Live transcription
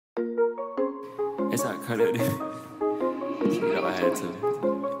It's not cut it. You know I had to.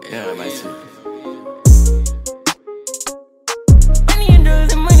 Yeah, I might too. Money and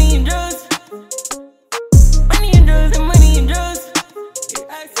drugs and money and drugs. Money and drugs and money and drugs.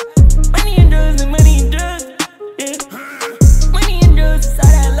 Money and drugs and money and drugs. Yeah. Money and drugs is all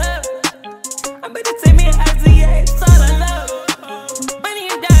that love. I better take me an ICA, it's all I love. Money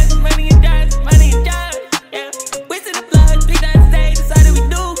and drugs, money and drugs, money and drugs. Yeah. We to the plug, 3 times a day, that's all that we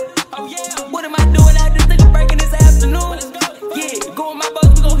do. Oh yeah. What am I doing? I just took a break in this afternoon. Yeah, go on my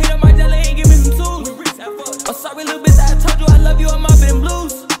boat, we gon' hit on my jelly and give me some tools. I'm sorry, little bitch, I told you I love you, I'm up in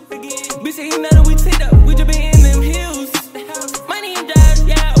blues. Bitch, ain't nothing we teed up, we just been in them hills. Money and drugs,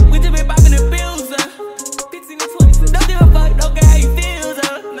 yeah, we just been popping the bills. 15 to 20, don't give a fuck, don't care how you feel.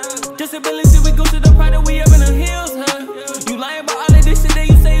 Just ability, we go to the product, we up in the hills, You lying about all of this shit that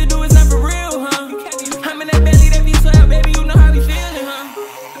you say you do, it's not for real, I'm in that belly, that V12, baby, you know how we feeling,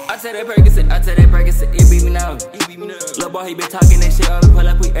 I tell that Percocet, it beat me now. Lil' boy, he been talking that shit, all we pull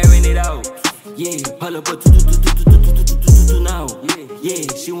up, we airing it out. Yeah, pull up, now. Yeah,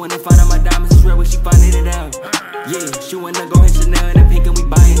 she wanna find out my diamonds is real, but she finding it out. Yeah, she wanna go hit Chanel and the pink and we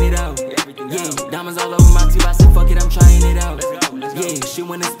buying it out. Yeah, diamonds all over my teeth, I said fuck it, I'm trying it out. Yeah, she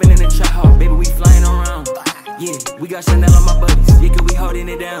wanna spin in the trap hall, baby, we flying around. Yeah, we got Chanel on my buddies, yeah, cause we holding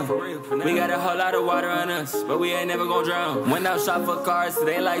it down. We got a whole lot of water on us, but we ain't never gon' drown. Went out shop for cars, so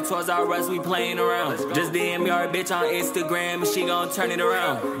they like towards our us, we playing around. Just DM your bitch on Instagram and she gon' turn it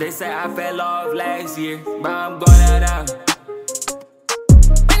around. They say I fell off last year, but I'm going out now.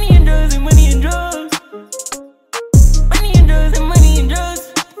 Money and drugs and money and drugs. Money and drugs and money and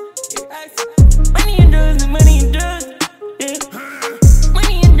drugs. Money and drugs and money and drugs. Yeah.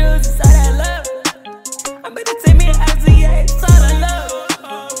 Money and drugs is all that love. I better take me an ICA, it's all I love.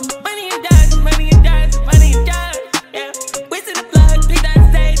 Money and drugs, money and drugs, money and drugs. Yeah. We to the plug, 3 times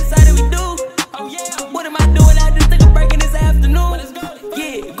a day, that's all that we do. Oh yeah. What am I doing? I just took a break in this afternoon.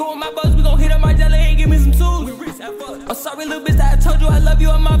 Yeah, go on my boats, we gon' hit on my jelly and give me some tools. I'm sorry, little bitch, I told you I love you,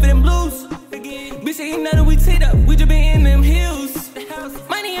 I'm up in them blues. Bitch, ain't nothing we teed up, we just been in them hills.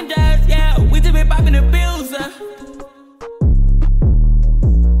 Money and drugs, yeah, we just been popping the bills.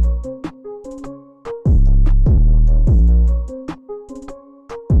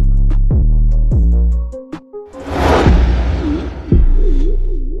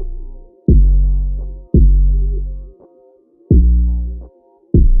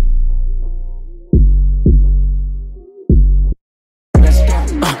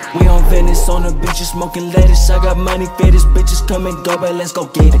 We on Venice on the bitches smoking lettuce. I got money for this bitches come and go, but let's go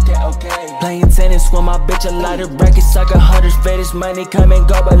get it. Playing tennis with my bitch, a lot of brackets. I got hunters for this money come and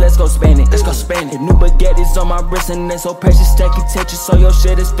go, but let's go spend it. Let's go spend it. New baguettes on my wrist and that's so precious. Stacking Tetris, so your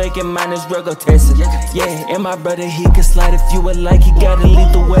shit is fake and mine is real, go test it. Yeah, and my brother he can slide if you would like. He got a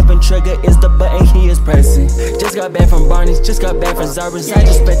lethal weapon, trigger is the button he is pressing. Just got back from Barnëy, just got back from Zara's. I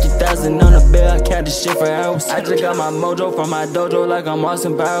just spent 2,000 on a bill, I count this shit for hours. I just got my mojo from my dojo like I'm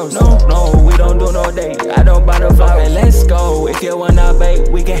Austin Powers. No, we don't do no date, I don't buy no flowers. Let's go, if you wanna bait,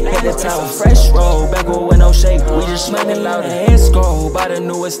 we can hit the town. Fresh roll, backwood with no shake, we just smelling loud. Head scroll, by the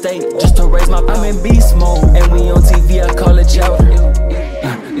new estate, just to raise my I'm in beast mode, and we on TV, I call it chowder.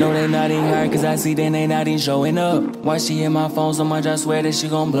 No, they not in here, cause I see then they not in showing up. Why she hit my phone so much, I swear that she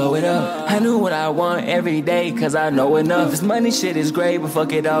gon' blow it up. I knew what I want every day, cause I know enough. This money shit is great, but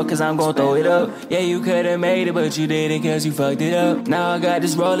fuck it all, cause I'm gon' throw it up. Yeah, you could've made it, but you didn't, cause you fucked it up. Now I got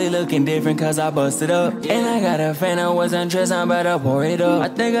this rollie looking different, cause I busted up. And I got a fan, I wasn't dressed, I'm about to pour it up. I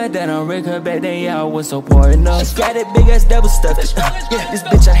think I done on Rick, her back then, yeah, I was so pouring up. She got that big ass double stuff. Yeah, this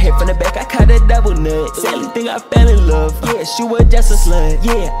bitch I hit from the back, I caught that double nut. Sally think I fell in love. Yeah, she was just a slut.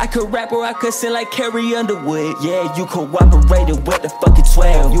 Yeah, I could rap or I could sing like Carrie Underwood. Yeah, you cooperated with the fucking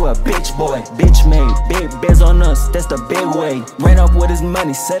 12. You a bitch boy, bitch made. Big biz on us, that's the big way. Ran off with his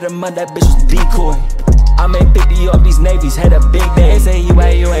money, set him up, that bitch was decoy. I made 50 off these navies, had a big day. They say why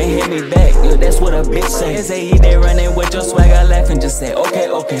you ain't hit me back, yo, that's what a bitch say. They say they running with your swag, I laugh and just say okay.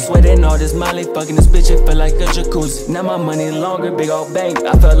 Sweating all this Molly, fucking this bitch, it feel like a jacuzzi. Now my money longer, big old bank,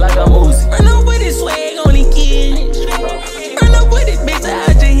 I felt like I'm Uzi. Run up with this swag on the kid. Run up with it, bitch, I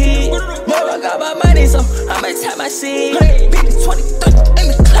out your head. More I got my money, so I'ma tap my shit. Bitch, 20, 30, in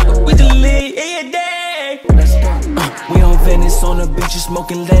the club with the lid, yeah, dang. We on Venice on on the beach,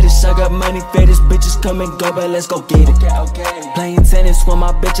 smoking lettuce. I got money, fetish bitches come and go, but let's go get it. Playing tennis with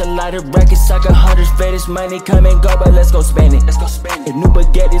my bitch, a lot of rackets. I got hundreds, fetish money come and go, but let's go spend it. If new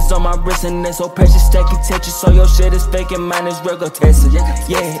baguettes on my wrist and they so precious, stacking Tetris, so your shit is fake and mine is real, go test it.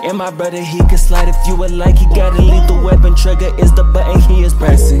 Yeah, and my brother, he can slide if you would like. He got a lethal weapon, trigger is the button he is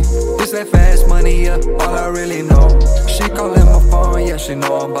pressing. This that fast money, yeah, all I really know. She callin' my phone, yeah, she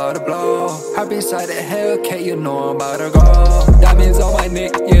know I'm about to blow. Hop inside the Hellcat, you know I'm about to go. Diamonds on my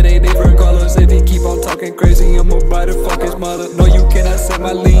neck, yeah, they different colors. If he keep on talking crazy, I'm about to fuck his mother. No, you cannot set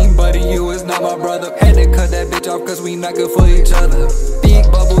my lean, buddy, you is not my brother. Had to cut that bitch off, cause we not good for each other. Big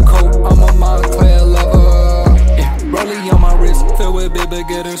bubble coat, I'm a Montclair lover. Yeah, rollie on my wrist, filled with big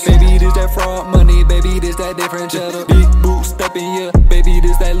baguettes. Baby, this that fraud money, baby, this that different cheddar. Big boots stepping, yeah, baby,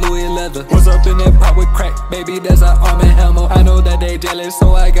 this that Louis leather. What's up in that pot with crack, baby, that's an Arm & Hammer. I know that they jealous,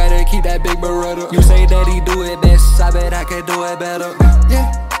 so I gotta keep that big Beretta. You say that he do it best, I bet I could do it better.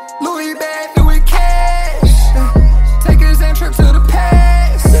 Yeah, Louis bag, do it cash. Take his own trip to the past.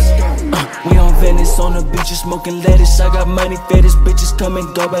 We on Venice on the beach, smoking lettuce. I got money, fetish bitches come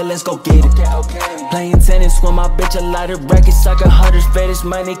and go, but let's go get it. Playing tennis with my bitch, a lot of rackets. I got hundreds, fetish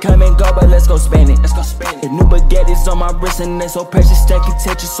money come and go, but let's go spend it. If new baguettes on my wrist and they so precious, stacking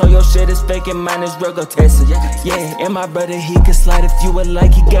Tetris, so your shit is fake and mine is real, go test it. Yeah, and my brother, he can slide if you would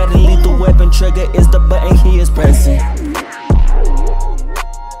like. He got a lethal weapon, trigger is the button he is pressing.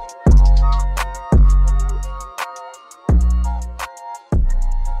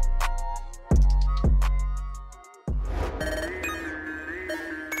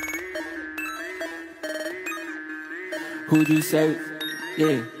 Who'd you say?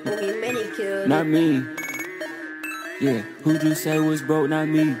 Yeah. Oogie Mane killed. Not me. Yeah. Who'd you say was broke? Not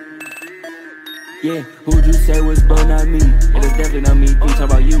me. Yeah. Who'd you say was broke? Not me. And it's definitely not me. You talk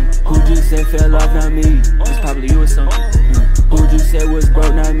about you. Who'd you say fell off? Not me. It's probably you or something. Who'd you say was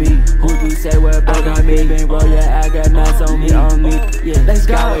broke? Not me. Who'd you say was broke? Not me. Bang, bro, yeah, I got knots on me. Yeah. Let's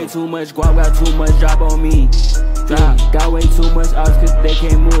go. Got way too much guap, got too much drop on me. Got way too much odds cause they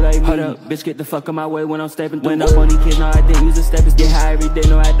can't move like me. Hold up, bitch, get the fuck on my way when I'm stepping through. Went up on these kids, no, I didn't use the steppers. Get high every day,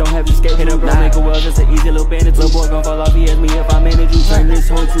 no, I don't have escape. Hit up, bro, make a world, just an easy little bandit. Little boy gon' fall off, he asked me if I manage you. Turn this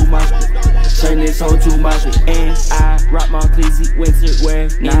hoe to my shit. Turn this hoe to my shit. And I rock my Clizzy, winter wear,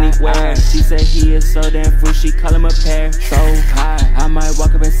 anywhere. She said he is so damn free, she call him a pair. So high, I might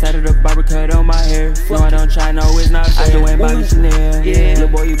walk up inside of the barber, cut on my hair. No, I don't try, no, it's not fair. I do ain't Bobby Chanel. Yeah, little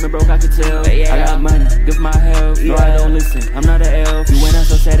boy, you been broke, I could tell. I got money, give my health. No, I don't listen. I'm not an elf. You went out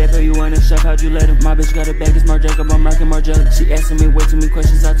so sad, they pay you on the chef. How'd you let him? My bitch got a bag, it's more Jacob. I'm rocking more jelly. She asking me way too many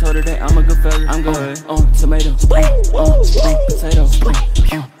questions. I told her that I'm a good fella. I'm good. Tomato. Potato.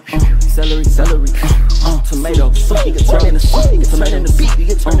 Celery. Tomato. You can turn into soup. You can turn into soup. You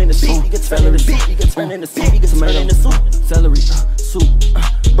can turn into soup. You can turn into soup. You can turn into soup. You can turn into soup. Celery. Soup.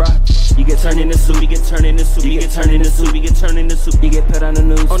 Broth. You get turned into soup. You get turned into soup. You get turned into soup. You get turned into soup. You get put on the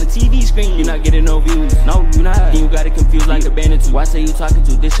news. On the TV screen, you're not getting no views. No, you not. And you got it confused like a bandit too. Why say you talking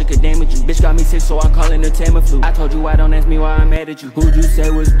to? This shit could damage you. Bitch got me sick, so I'm calling her Tamiflu. I told you why, don't ask me why I'm mad at you. Who'd you say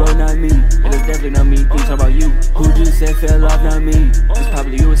was broke? Not me. And it's definitely not me. You talk about you. Who'd you say fell off? Not me. It's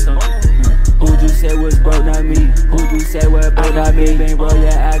probably you or something. Who'd you say was broke? Not me. Who'd you say was broke? Not me. Bang, bro,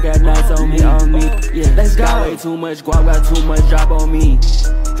 yeah, I got knots on me. Yeah, let's go. Got way too much guap, got too much drop on me.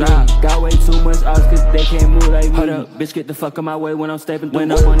 Got way too much odds cause they can't move like me. Hold up, bitch, get the fuck on my way when I'm stepping through.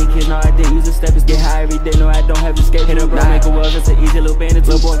 Went up on these kids, no, I didn't use the steppers. Get high every day, no, I don't have escape. Hit up, bro, make a world, just an easy little bandit.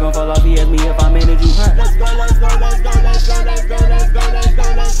 Little boy gon' fall off, he asked me if I manage you. Let's go, let's go, let's go, let's go, let's go, let's go, let's go,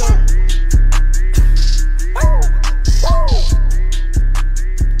 let's go.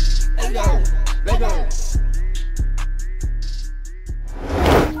 Let's go, let's go.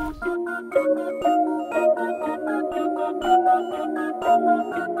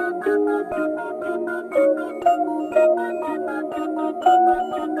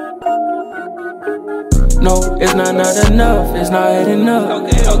 No, it's not enough, it's not enough.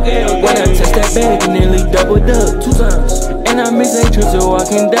 Okay. When I touch that bag, it nearly doubled up 2 times. And I miss a trip to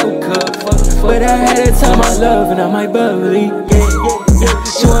walking double cup. But I had to tell my love and I might bubbly. Yeah.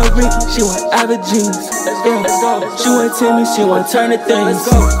 She want Ricky, she want Ava jeans. Yeah. She want Timmy, she want turn the things.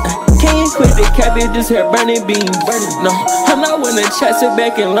 Can't you quit the cap, it just hair burning beans. No, I'm not one to chat, sit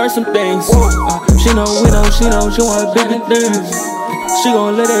back and learn some things. She know, we know, she want bigger things. She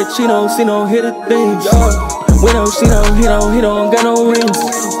gon' let that she don't see no hit the things. We know she don't, he don't got no rings.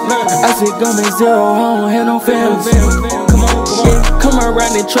 I said gum and zero, I don't have no fans. Come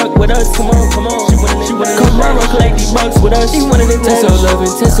around the truck with us. Come on. Come around, collect these bucks with us. Taste so love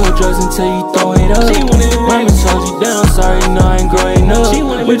and taste so drugs until you throw it up. Mama told you down, sorry, no, I ain't growing up.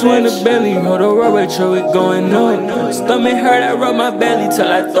 Which one the belly? Hold the rubber truck, it going up. Stomach hurt, I rub my belly till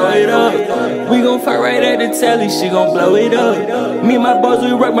I throw it up. We gon' fight right at the telly, she gon' blow it up. Me and my boys,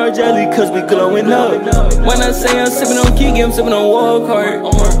 we rock my jelly, cause we glowing up. When I say I'm sippin' on Kiki, I'm sippin' on Walk Hard.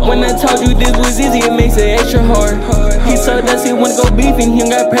 When I told you this was easy, it makes it extra hard. He told us he wanna go beefing, he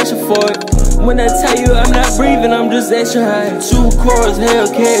ain't got pressure for it. When I tell you I'm not breathing, I'm just extra high. 2 cores,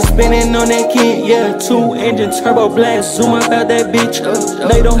 Hellcat, spinning on that kid, yeah. 2 engine turbo blast, zoom up out that bitch.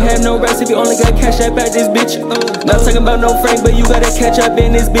 They don't have no recipe, only got cash up out this bitch. Not talking about no Frank, but you gotta catch up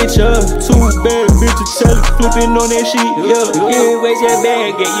in this bitch. 2 bad bitches, Sally flipping on that shit, yeah. Yeah, waste your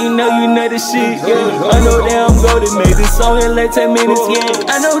bag, yeah, you know the shit, yeah. I know that I'm golden, made this song in like 10 minutes, yeah.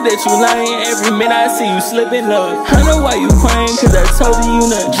 I know that you lying, every minute I see you slipping up. I know why you crying, cause I told you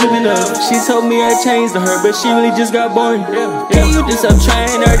not dripping up. She told me I changed on her, but she really just got boring. Yeah, you just up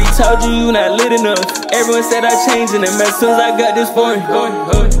trying, already told you not lit enough. Everyone said I changed in them as soon as I got this foreign.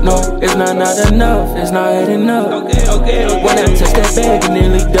 No, it's not enough, it's not adding up. Okay. When I touched that bag, it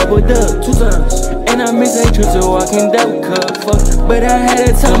nearly doubled up 2 times. And I miss that trip to walking double cup. Fuck, but I had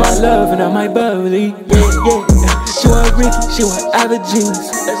to tell my love and I might bubbly. Yeah. She want Ricky, she want Ava jeans.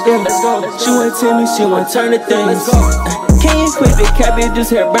 Let's go. She want Timmy, she want turn the things. Can you quit the cabbage, just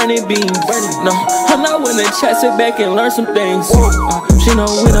hair burning beans? No, I'm not wanna chat, sit back and learn some things. She know,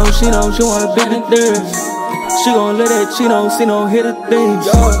 she want bigger things. She gon' let that, she don't see no hit of things.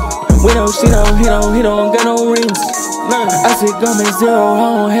 We know, she don't, he don't got no rings. I said, go make 0, I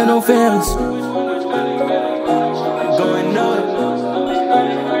don't have no fans. Going up.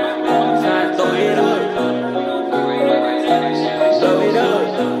 Throw it up. Blow it up.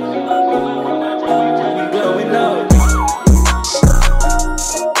 We blowing up.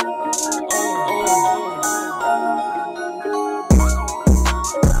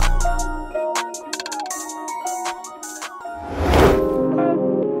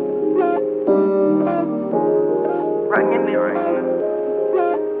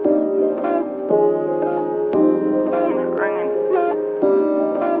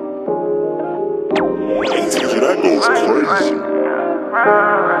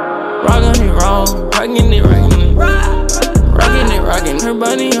 Rockin' her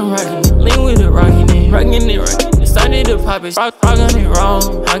body, I'm rockin'. Lean with it, rockin' it. Started to pop it, rockin' it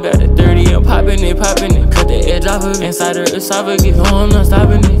wrong. I got it dirty, I'm poppin' it. Cut the edge off of it, inside her esophagus. No, I'm not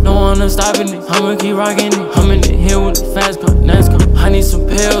stopping it. I'ma keep rockin' it. I'm in the hill with the fast car, NASCAR. I need some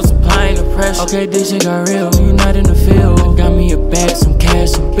pills, applying the pressure. Okay, this shit got real, you not in the field. Got me a bag, some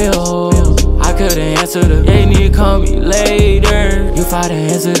cash, some bills. I couldn't answer the, yeah, you need to call me later. You fight to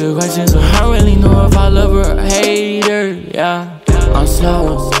answer the questions, I don't really know if I love her or hate her, yeah. I'm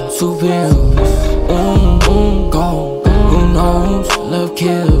slow, 2 pills, go, who knows, love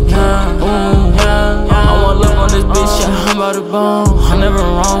kills, I want love on this bitch, yeah, I'm about to bone, I'm never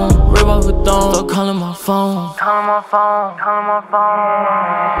wrong, rip off a thong, start calling my phone.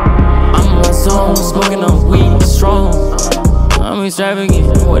 I'm in my zone, smoking on weed, strong. I'm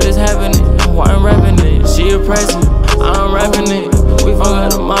extravagant, what is happening? Why I'm rapping it? She oppressing, I'm rapping it. We fuck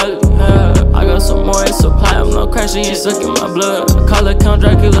out of Molly, I got some more in supply, I'm not crashing, she sucking my blood. I call her Count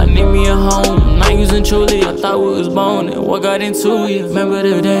Dracula, need me a home. I'm not using truly, I thought we was boning. What got into you? Remember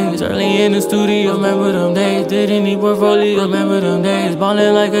the days, early in the studio. Remember them days, didn't need portfolio. Remember them days,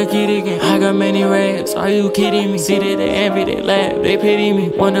 ballin' like a kid again. I got many rats, are you kidding me? See that they envy, they laugh, they pity me.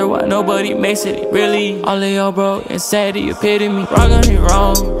 Wonder why nobody makes it, really. All of y'all broke and sad, the epitome. Rockin' it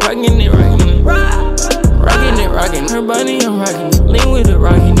wrong, rockin' it. Rockin' her body, I'm rockin'. Lean with it,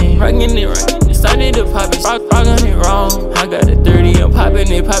 rockin' it. Started to pop it, rockin' it wrong. I got it dirty, I'm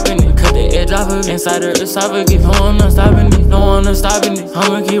poppin' it. Cut the edge off of it, inside her esophagus. No, I'm not stopping it.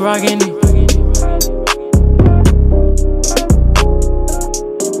 I'ma keep rockin' it.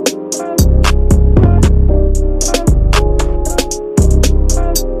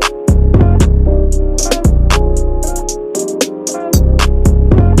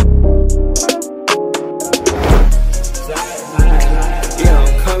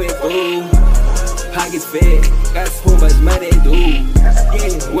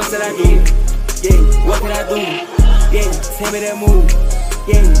 Tell me that move,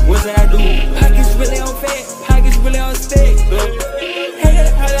 yeah, what did I do? Pockets really on fat, pockets really on stick. I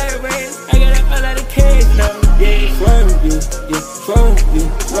got a lot of rats, I got a lot of cash now. Yeah, swerve.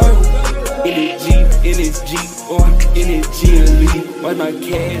 In this Jeep, or in this GLE. Watch my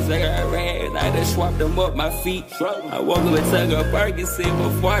cash, I got rats, I just swapped them up my feet. I woke up and took a Ferguson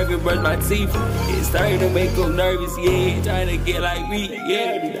before I could brush my teeth. It started to make them nervous, yeah, trying to get like me,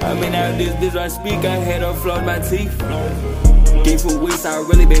 yeah. I mean, out this bitch I speak, I had her float my teeth. Gave for weeks, I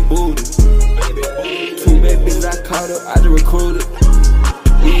really been booted. 2 bad bitches I caught up, I just recruited.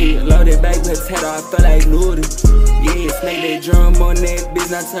 Yeah, tattoo, I felt like noodle. Yeah, snake that drum on that bitch,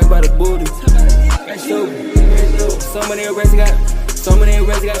 not talk about the booty. Got stupid. So many arrests got stupid.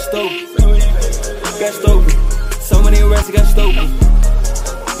 Got stupid. So many arrests got stupid.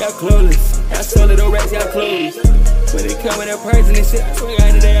 Got clueless. Got solid arrests, got clueless. When it come with a person and shit, I swear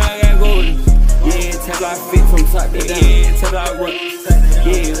God today I got golden. Yeah, tell I fit from top to down. Yeah, tell I run.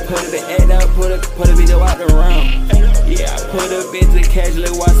 Yeah, put a bit out, put a video out the round. Yeah, I put up into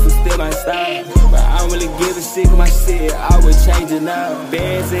casually watch to steal my style. But I don't really give a shit for my shit, I would change it now.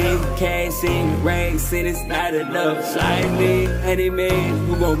 Bands in, cash in, ranks in, it's not enough. Slide me, 100 man,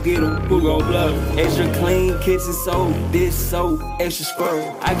 who gon' get them, who gon' bluff? Extra clean, kitchen soap, this soap, extra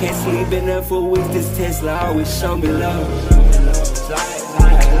scrub. I can't sleep enough for weeks, this Tesla always show me love.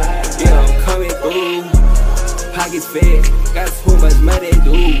 Yeah, I'm coming through, pockets fed, got too much money to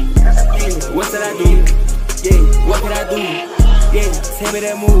do. Yeah, what did I do? Yeah, what can I do? Yeah, tell me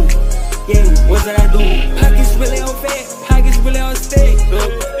that move. Yeah, what did I do? Pockets really on fat, pockets really on steak. I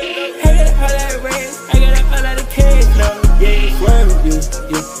got a whole lot of rent, I got a whole lot of cash. No, yeah, swerve, in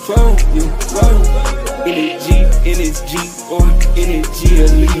the G, or in the G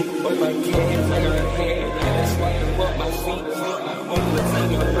Elite. With my cash, I got a hand, I got swiping up my feet. On the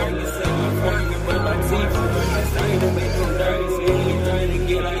tongue, I'm burning, I'm burning, but my teeth. I'm starting to make them dirty, so I'm trying to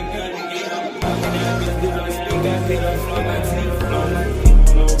get like that.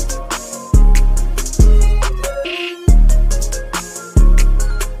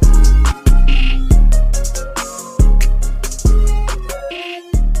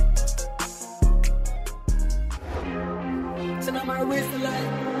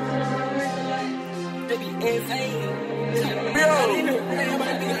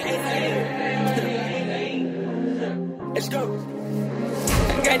 Let's go.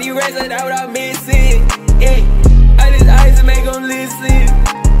 I got these rats out without missing. Yeah, I just eyes to make them listen.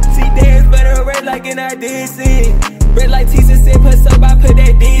 See dance better red like an audition. Red like Tisa said, put up, I put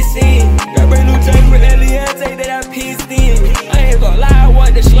that dish in. Got brand new drink with Eliante that I pissed in. I ain't gon' lie, I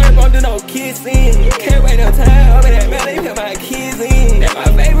want the slurp, don't do no kissing. Can't wait no time, over that man, they put my kids in. That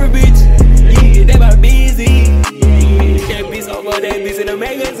my favorite bitch, yeah, that my busy. That bitch over that bitch in the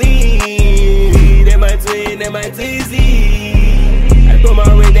magazine. That my twin, that my Twizzies. I put my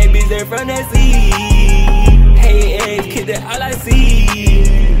ring, that bitch there from that sea. Hey, ass, kid, that all I see.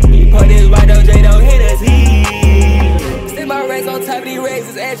 He put this white on J, don't hit us, Stick my racks on top of these racks,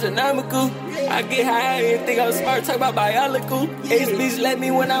 it's astronomical. I get high and think I'm smart, talk about biological. This bitch left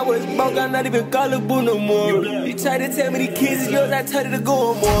me when I was broke, I'm not even gullible no more. They try to tell me the kids is yours, I told her to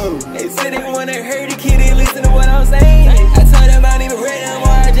go on more. They said they wanna hurt the kid, they listen to what I'm saying. I told them I don't even rent no more,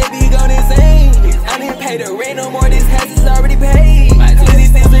 I just be going insane. I don't even pay the rent no more, this house is already paid. My Twizzies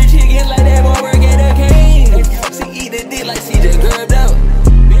still her chicken like that boy work at a cane. She eat the dick like she just grubbed out.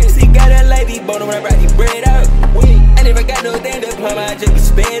 She got a lady bone when I brought the bread out. I never got no damn diploma, I just be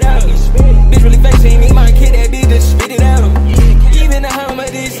spit out. Bitch really fake, she ain't need my kid, that bitch just spit it out. Even know how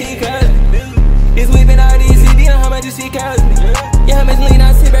much this shit cost me. This whipping all this shit, you know how much this shit cost me. Yeah, how much lean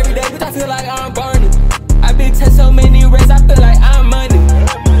I sip every day, but I feel like I'm Barnëy. I been touched so many racks, I feel like I'm money.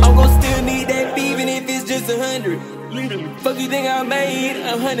 I'm gon' still need that beef, even if it's just 100. Fuck you think I made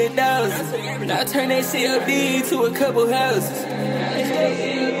 100,000? Now I turn that shit up D to a couple houses.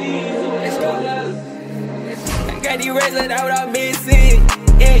 Let's go. I got these racks out without missing.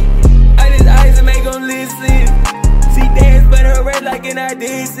 Yeah, I just eyes to make them listen. See dance better red like an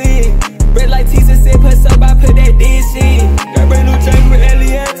audition. Red like Tisa said, put up, I put that dish in. Got brand new drink with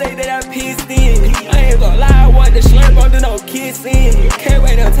Eliante that I pissed in. I ain't gon' lie, I want the slurp, don't do no kissing. Can't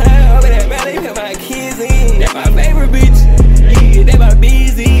wait no time, over that man, they put my kids in. That my favorite bitch, yeah, that my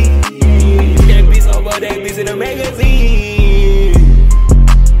busy. That bitch over that bitch in the magazine.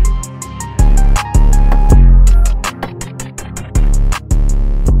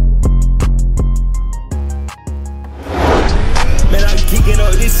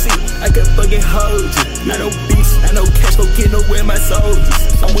 This shit, I can fucking hold you. Not no bitch, not no cash, go get nowhere my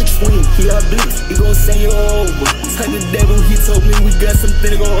soldiers. I'm with Twin, he a blitz, he gon' send you over. Tell the devil, he told me we got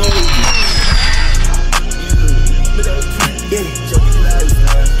something to go over. Yeah,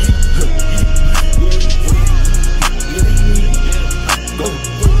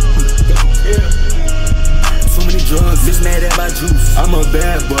 too many drugs, bitch mad at my juice. I'm a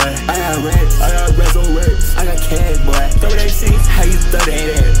bad boy, I got rats on rats. I got cash, boy, throw that shit, how you throw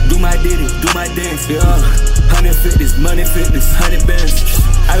that? Do my ditty, do my dance, yeah. 100 fitness, money fitness, 100 bands.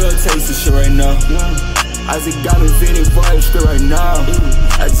 I gotta tell you some shit right now. I just got me feeling for a script right now.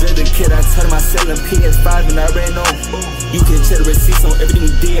 I just a kid, I told him I selling PS5 and I ran off. You can check the receipts on everything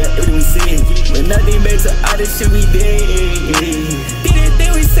we did, everything we seen. But nothing makes all this shit we did. Did that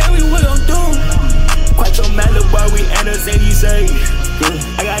thing we said we was gon' do.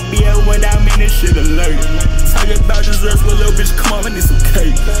 shit alert. Talking about this rest, but little bitch, come on, I need some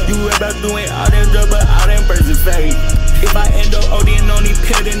cake. You rap about doing all them drugs, but all them birds is fake. If I end up ODing on these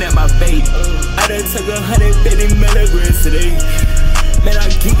pills, then that my fate. I done took 150 milligrams today. Man,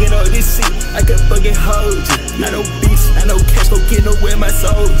 I'm geeking on this shit, I can fucking hold you. Not no bitch, not no cash, go get nowhere, my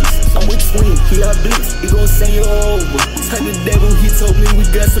soldiers. I'm with Twin, he got Blitz, he gon' send you over. Tell the devil, he told me we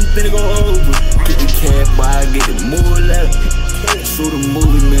got something to go over. Get the cab, boy, I get the moolah. Shoot a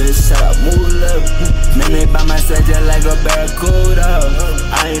movie, man, shout out moolah. Man, they by my side just like a barracuda.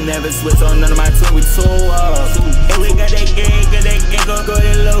 I ain't never switch on none of my twin, we too up. And we got that gang, go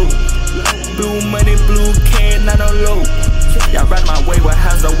that low. Blue money, blue can, not no low. Y'all ride my way with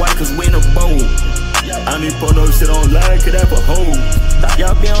house the white, cause we in a bowl. I don't even put no shit online, cause that for hoes.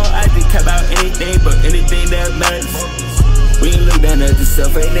 Y'all be on IG, cap about anything, but anything that matters. We ain't look down at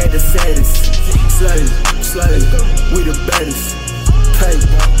yourself, ain't that the saddest. Slave, we the baddest.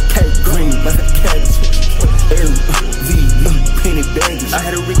 Cake green, like a cabbage. LV, penny baggage. I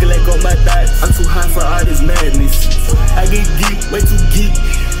had a recollect on my thoughts. I'm too high for all this madness. I get geek, way too geek.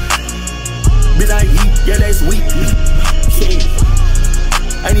 Bitch, I eat, yeah, that's weak.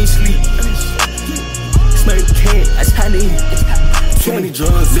 I need sleep. Smell the cat, I try to eat. Too many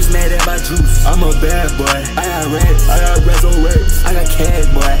drugs, bitch mad at my juice. I'm a bad boy. I got rats, I got resurrects. I got cash,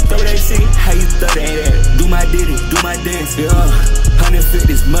 boy. Throw that shit, how you throw that at? Do my ditty, do my dance, yeah. 100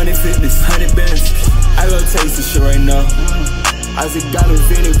 fitness, money fitness, 100 bands. I go taste the shit right now. I just got me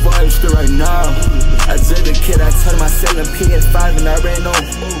feeling for it straight right now. I just a kid, I told him I selling PS5 and I already know.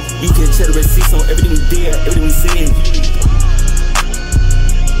 You can check the receipts on everything we did, everything we said.